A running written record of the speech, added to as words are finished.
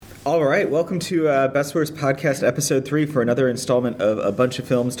All right, welcome to Best Worst Podcast Episode 3 for another installment of a bunch of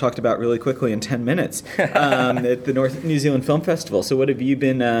films talked about really quickly in 10 minutes at the New Zealand Film Festival. So what have you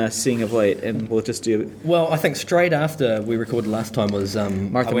been seeing of late? And we'll just do... Well, I think straight after we recorded last time was...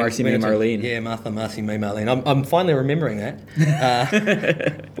 Martha, Marcy, May, Marlene. Yeah, Martha, Marcy, May, Marlene. I'm finally remembering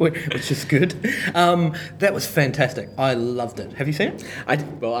that, which is good. That was fantastic. I loved it. Have you seen it?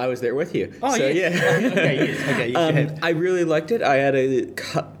 I was there with you. Oh, so, yes. Yeah. Okay, you have. I really liked it. I had a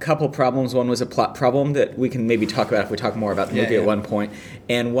couple problems. One was a plot problem that we can maybe talk about if we talk more about the movie at one point.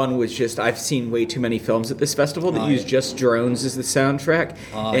 And one was just, I've seen way too many films at this festival that use just drones as the soundtrack.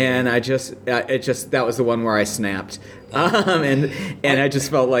 And that was the one where I snapped. And I just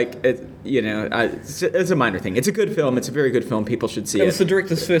felt like it's a minor thing. It's a good film. It's a very good film. People should see it. It was the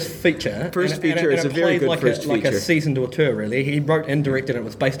director's first feature. It's a very good first feature. Like a seasoned auteur, really. He wrote and directed it. It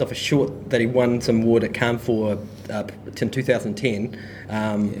was based off a short that he won some award at Cannes for in 2010.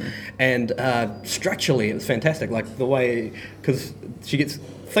 And structurally, it was fantastic. Like the way, because she gets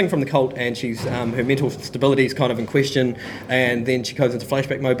thing from the cult, and she's her mental stability is kind of in question, and then she goes into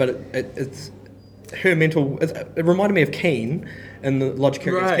flashback mode. But it's her mental. It reminded me of Keane in the Logic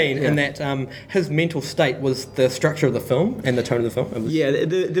Character's Keane, in that his mental state was the structure of the film and the tone of the film.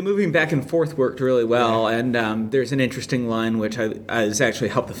 The moving back and forth worked really well, and there's an interesting line which has actually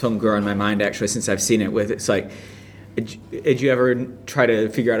helped the film grow in my mind. Actually, since I've seen it, it's like, did you ever try to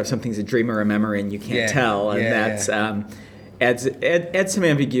figure out if something's a dream or a memory and you can't tell? And that's adds some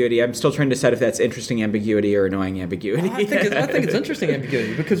ambiguity. I'm still trying to decide if that's interesting ambiguity or annoying ambiguity. I think it's interesting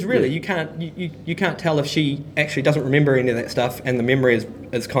ambiguity, because really you can't tell if she actually doesn't remember any of that stuff, and the memory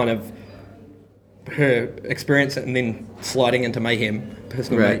is kind of her experience and then sliding into mayhem,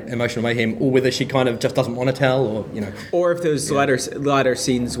 emotional mayhem, or whether she kind of just doesn't want to tell, or if those latter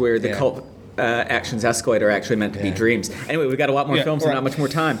scenes where the cult actions escalate are actually meant to be dreams. Anyway, we've got a lot more films and not much more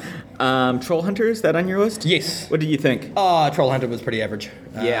time. Troll Hunter, is that on your list? Yes. What did you think? Troll Hunter was pretty average.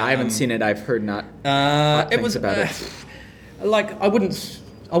 I haven't seen it. I've heard not things about it. Like, I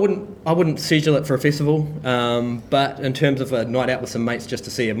wouldn't schedule it for a festival, but in terms of a night out with some mates just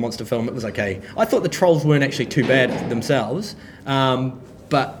to see a monster film, it was okay. I thought the trolls weren't actually too bad themselves,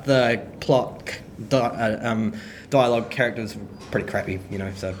 but the plot, dialogue, characters were pretty crappy,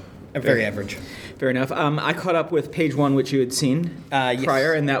 so... Very average. Fair enough. I caught up with Page One, which you had seen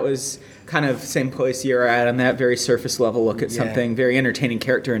prior, and that was kind of same place you're at on that very surface level look at something. Very entertaining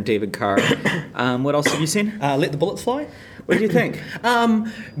character in David Carr. What else have you seen? Let the Bullets Fly. What did you think?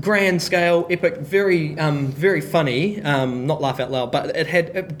 Grand scale, epic, very very funny, not laugh out loud, but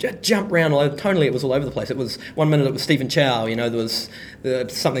it jumped around tonally, it was all over the place. It was, 1 minute it was Stephen Chow, there was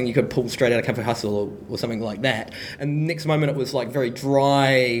something you could pull straight out of Kung Fu Hustle or something like that, and the next moment it was like very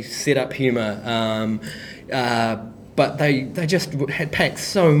dry set-up humour, but they just had packed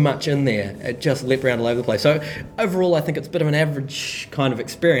so much in there. It just leapt around all over the place. So overall, I think it's a bit of an average kind of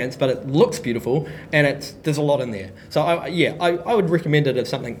experience, but it looks beautiful, and there's a lot in there. So I would recommend it as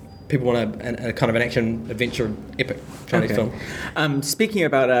something people want a kind of an action adventure epic Chinese film. Speaking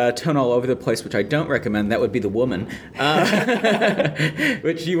about tone all over the place, which I don't recommend, that would be The Woman,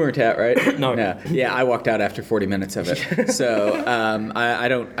 which you weren't at, right? No. Yeah, I walked out after 40 minutes of it. So I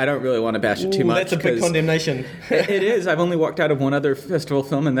don't really want to bash it too much. That's a big condemnation. It is. I've only walked out of one other festival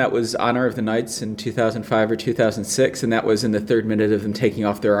film, and that was Honor of the Knights in 2005 or 2006, and that was in the third minute of them taking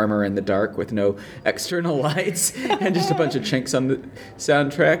off their armor in the dark with no external lights and just a bunch of chinks on the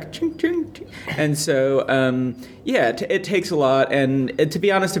soundtrack. And so, it takes a lot. And to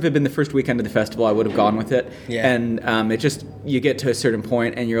be honest, if it had been the first weekend of the festival, I would have gone with it. Yeah. And you get to a certain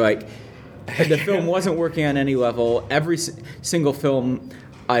point, and you're like, the film wasn't working on any level. Every single film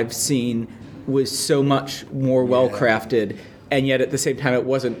I've seen was so much more well-crafted, and yet at the same time, it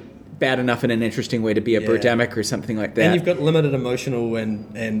wasn't bad enough in an interesting way to be a Birdemic or something like that. And you've got limited emotional and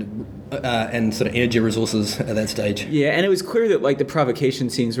sort of energy resources at that stage. Yeah, and it was clear that like the provocation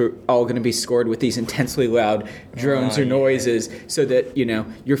scenes were all going to be scored with these intensely loud drones or noises, so that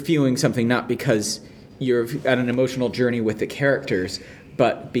you're feeling something not because you're on an emotional journey with the characters,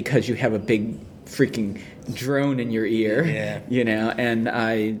 but because you have a big freaking drone in your ear. Yeah. And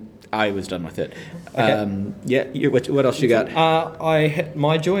I was done with it. Okay. What else you got? I had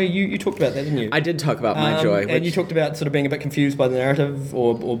My Joy. You talked about that, didn't you? I did talk about My Joy. And you talked about sort of being a bit confused by the narrative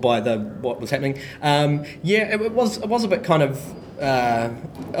or by what was happening. It was a bit kind of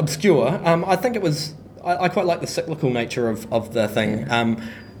obscure. I think it was. I quite like the cyclical nature of the thing.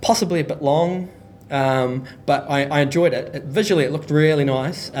 Possibly a bit long. But I enjoyed it. Visually, it looked really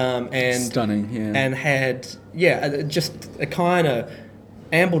nice. And stunning, yeah. And had, just a kind of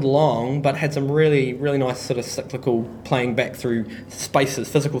ambled along, but had some really, really nice sort of cyclical playing back through spaces,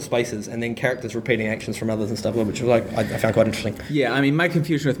 physical spaces, and then characters repeating actions from others and stuff, which was I found quite interesting. Yeah, I mean, my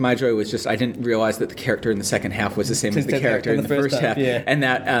confusion with My Joy was just I didn't realize that the character in the second half was the same as the character in the first half. Yeah. And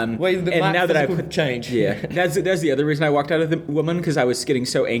that, and now that I put change. Yeah, that's the other reason I walked out of The Woman, because I was getting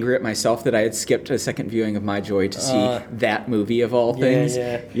so angry at myself that I had skipped a second viewing of My Joy to see that movie of all things.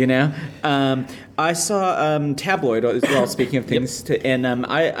 Yeah. You know. I saw Tabloid as well. Speaking of things, and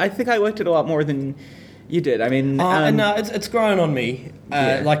I think I liked it a lot more than you did. I mean, no, it's grown on me.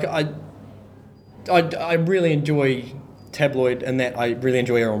 Like I really enjoy Tabloid, and that I really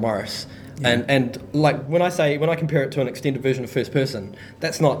enjoy Errol Morris. Yeah. And like when I compare it to an extended version of First Person,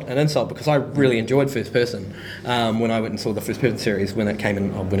 that's not an insult, because I really enjoyed First Person when I went and saw the First Person series when it came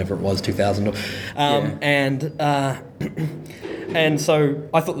in, or whenever it was, 2000. And so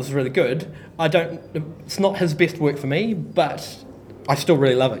I thought this was really good. It's not his best work for me, but I still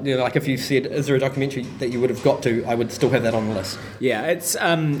really love it. You know, like if you said, is there a documentary that you would have got to, I would still have that on the list. Yeah, it's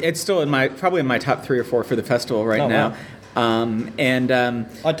still probably in my top 3 or 4 for the festival right now. Wow.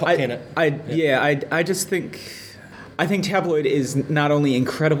 I'd top 10 it. I just think Tabloid is not only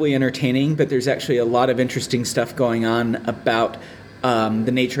incredibly entertaining, but there's actually a lot of interesting stuff going on about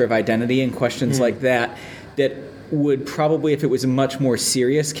the nature of identity and questions like that would probably, if it was a much more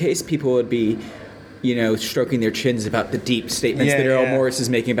serious case, people would be, stroking their chins about the deep statements that Errol Morris is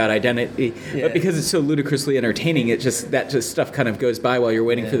making about identity. Yeah. But because it's so ludicrously entertaining, that stuff kind of goes by while you're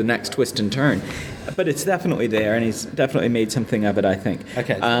waiting for the next twist and turn. But it's definitely there, and he's definitely made something of it, I think.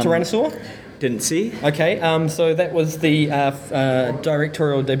 Okay, Tyrannosaur? Didn't see. Okay, so that was the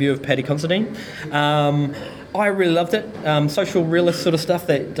directorial debut of Paddy Considine. I really loved it. Social realist sort of stuff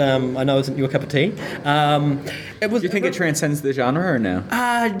that I know isn't your cup of tea. Do you think it transcends the genre or no?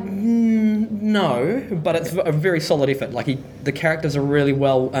 No, but it's a very solid effort. Like the characters are really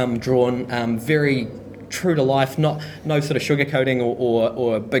well drawn, very true to life. No sort of sugarcoating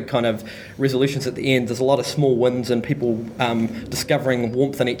or big kind of resolutions at the end. There's a lot of small wins and people discovering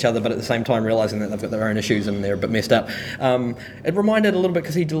warmth in each other, but at the same time realising that they've got their own issues and they're a bit messed up. It reminded a little bit,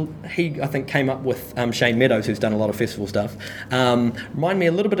 because he I think came up with Shane Meadows, who's done a lot of festival stuff. Remind me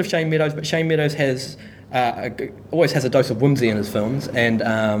a little bit of Shane Meadows, but Shane Meadows always has a dose of whimsy in his films, and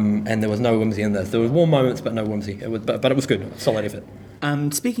there was no whimsy in this. There was warm moments, but no whimsy. But it was good, solid effort.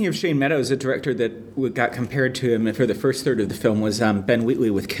 Speaking of Shane Meadows, a director that got compared to him for the first third of the film was Ben Wheatley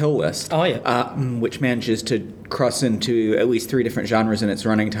with Kill List. Oh, yeah. Which manages to cross into at least 3 different genres in its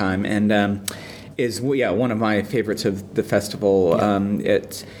running time, and is one of my favorites of the festival.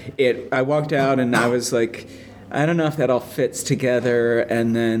 Yeah. I walked out and I was like, I don't know if that all fits together.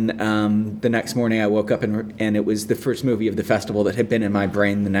 And then the next morning I woke up and it was the first movie of the festival that had been in my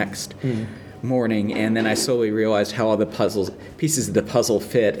brain the next morning, and then I slowly realized how all the pieces of the puzzle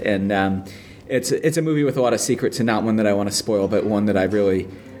fit, and it's a movie with a lot of secrets, and not one that I want to spoil, but one that I really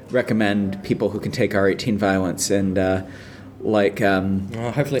recommend people who can take R-18 violence and hopefully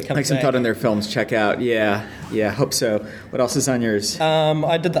it comes like some back. thought in their films check out. Yeah, hope so. What else is on yours?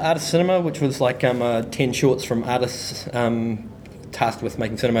 I did the Artist Cinema, which was like 10 shorts from artists tasked with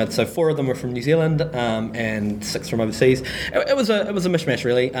making cinema. So 4 of them were from New Zealand and 6 from overseas. It was a mishmash,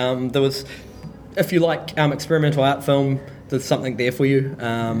 really. There was, if you like experimental art film, there's something there for you.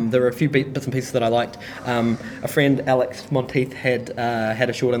 There were a few bits and pieces that I liked. A friend, Alex Monteith, had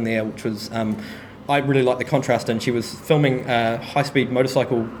a short in there, which was I really liked the contrast, and she was filming a high-speed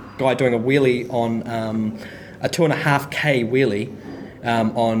motorcycle guy doing a wheelie on a 2.5K wheelie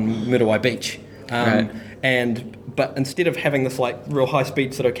on Muriwai Beach. Right. But instead of having this like real high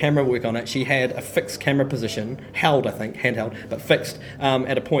speed sort of camera work on it, she had a fixed camera position, held, I think, handheld, but fixed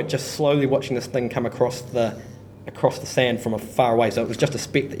at a point, just slowly watching this thing come across the sand from a far away. So it was just a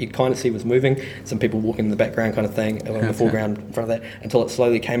speck that you kind of see was moving, some people walking in the background kind of thing, in the foreground in front of that, until it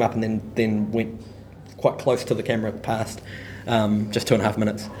slowly came up and then went quite close to the camera past. Just 2.5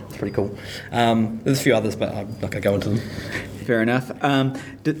 minutes. It's pretty cool. There's a few others, but I'm not going to go into them. Fair enough.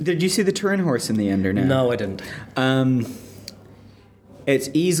 Did you see The Turin Horse in the end or no? No, I didn't. It's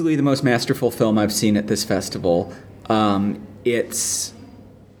easily the most masterful film I've seen at this festival. It's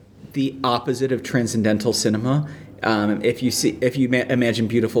the opposite of transcendental cinema. If you imagine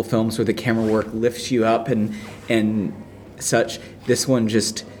beautiful films where the camera work lifts you up and such, this one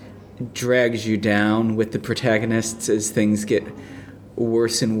just drags you down with the protagonists as things get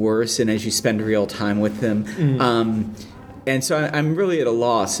worse and worse, and as you spend real time with them. And so I'm really at a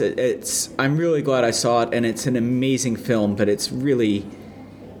loss. I'm really glad I saw it, and it's an amazing film, but it's really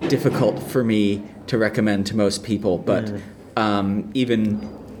difficult for me to recommend to most people. But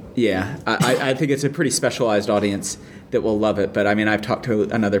even Yeah, I think it's a pretty specialized audience that will love it. But I mean, I've talked to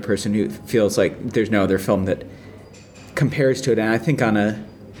another person who feels like there's no other film that compares to it, and I think on a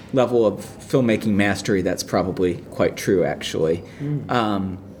level of filmmaking mastery, that's probably quite true. Actually,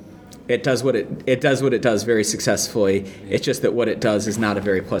 it does what it does very successfully. It's just that what it does is not a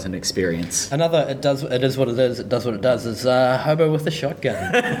very pleasant experience. Another it is what it does is Hobo with a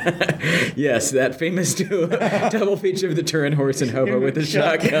Shotgun. Yes, that famous double feature of the Turin Horse and Hobo with a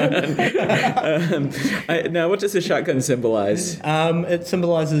shotgun. Now, what does a shotgun symbolize? It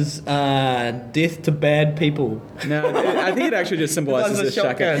symbolizes death to bad people. No, I think it actually just symbolizes a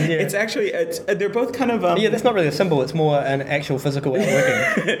shotgun. Yeah. It's actually they're both kind of yeah, that's not really a symbol. It's more an actual physical way of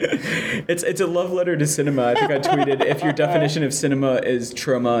working. It's a love letter to cinema. I think I tweeted, if your definition of cinema is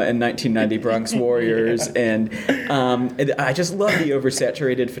Troma and 1990 Bronx Warriors, and I just love the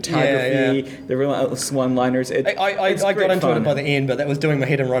oversaturated photography, the relentless one-liners. I got into it by the end, but that was doing my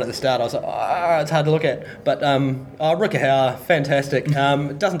head in right at the start. I was like, it's hard to look at. But Rutger Hauer, fantastic.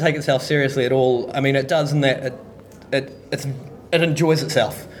 It doesn't take itself seriously at all. I mean, it does in that it enjoys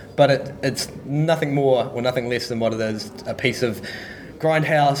itself, but it's nothing more or nothing less than what it is, a piece of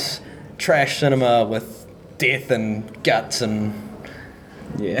grindhouse trash cinema with death and guts and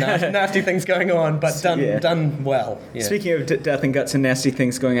nasty things going on, but done well. Yeah. Speaking of death and guts and nasty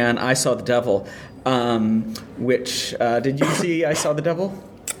things going on, I Saw the Devil, which did you see? I Saw the Devil?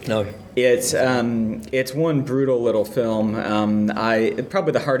 No. It's one brutal little film.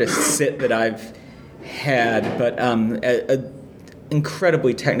 Probably the hardest sit that I've had, but a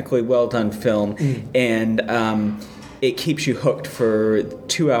incredibly technically well done film, and it keeps you hooked for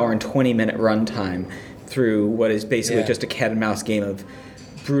 2 hour and 20-minute runtime through what is basically just a cat and mouse game of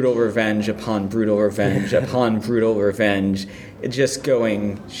brutal revenge upon brutal revenge upon brutal revenge, just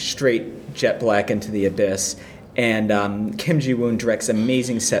going straight jet black into the abyss. And Kim Ji-woon directs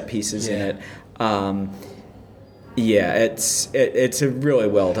amazing set pieces in it. It's a really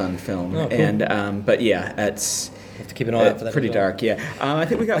well done film. Oh, cool. And but it's. Have to keep an eye out for that. Pretty dark, I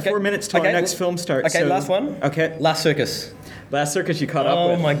think we got 4 minutes till our next film starts. Okay, last one. Okay. Last Circus. Last Circus you caught up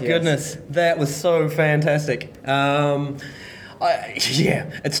with. Oh my goodness, that was so fantastic.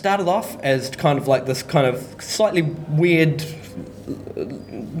 It started off as kind of like this kind of slightly weird,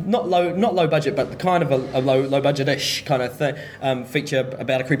 not low budget, but kind of a low budget-ish kind of feature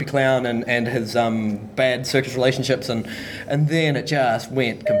about a creepy clown and his bad circus relationships, and then it just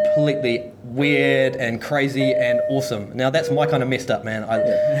went completely weird and crazy and awesome. Now that's my kind of messed up, man.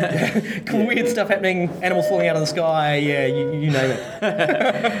 Weird stuff happening, animals falling out of the sky, you name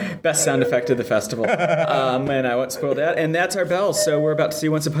it. Best sound effect of the festival. And I won't spoil that. And that's our bells. So we're about to see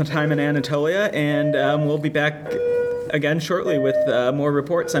Once Upon a Time in Anatolia, and we'll be back again shortly with more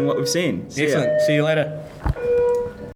reports on what we've seen. Excellent. See you later.